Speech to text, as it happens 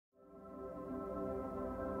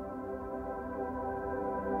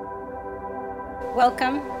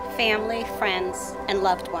Welcome, family, friends, and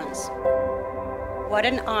loved ones. What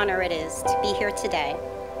an honor it is to be here today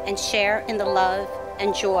and share in the love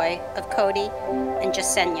and joy of Cody and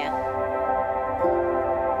Yessenia.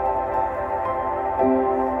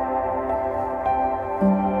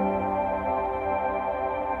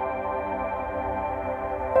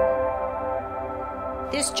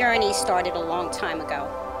 This journey started a long time ago.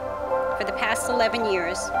 For the past 11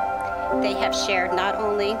 years, they have shared not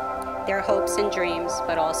only their hopes and dreams,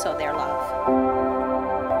 but also their love.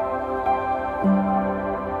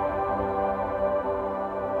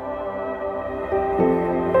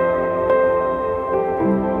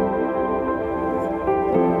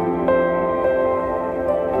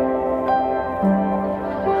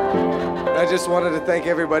 I just wanted to thank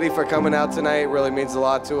everybody for coming out tonight. It really means a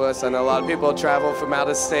lot to us. I know a lot of people travel from out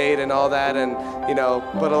of state and all that, and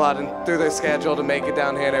put a lot through their schedule to make it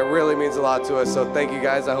down here, and it really means a lot to us. So thank you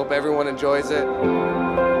guys. I hope everyone enjoys it.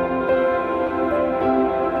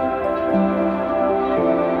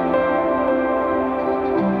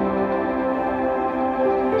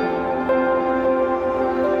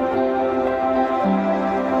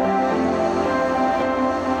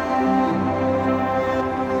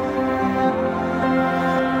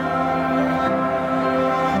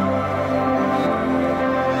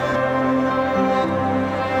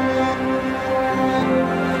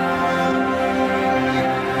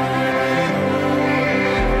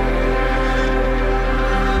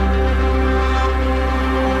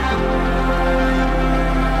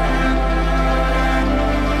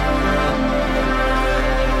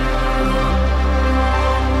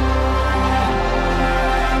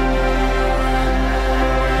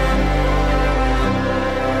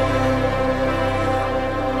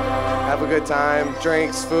 Have a good time,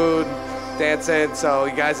 drinks, food, dancing, so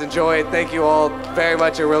you guys enjoy it. Thank you all very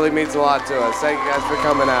much. It really means a lot to us. Thank you guys for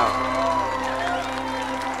coming out.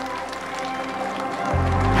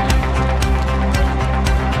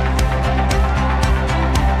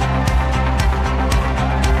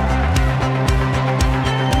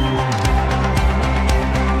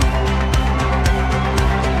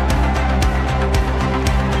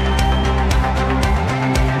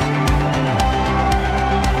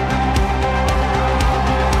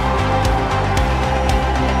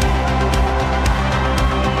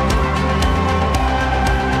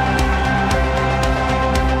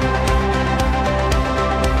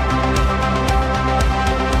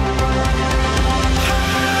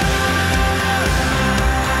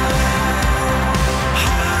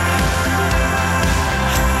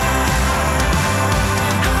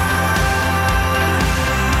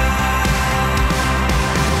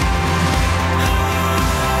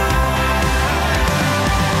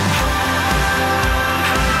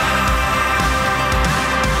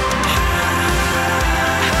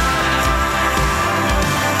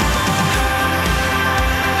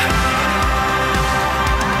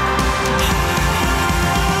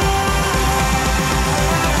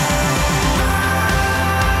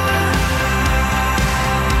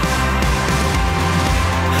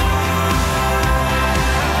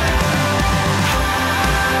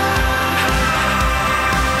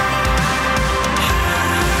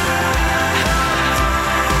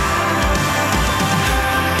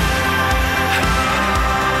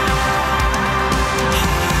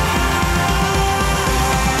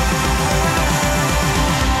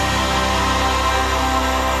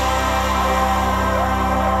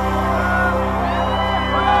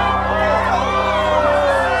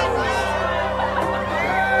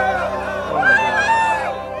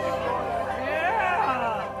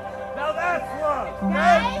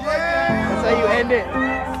 That's how you end it.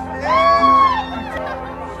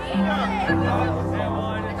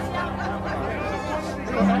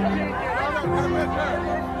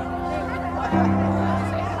 Yeah.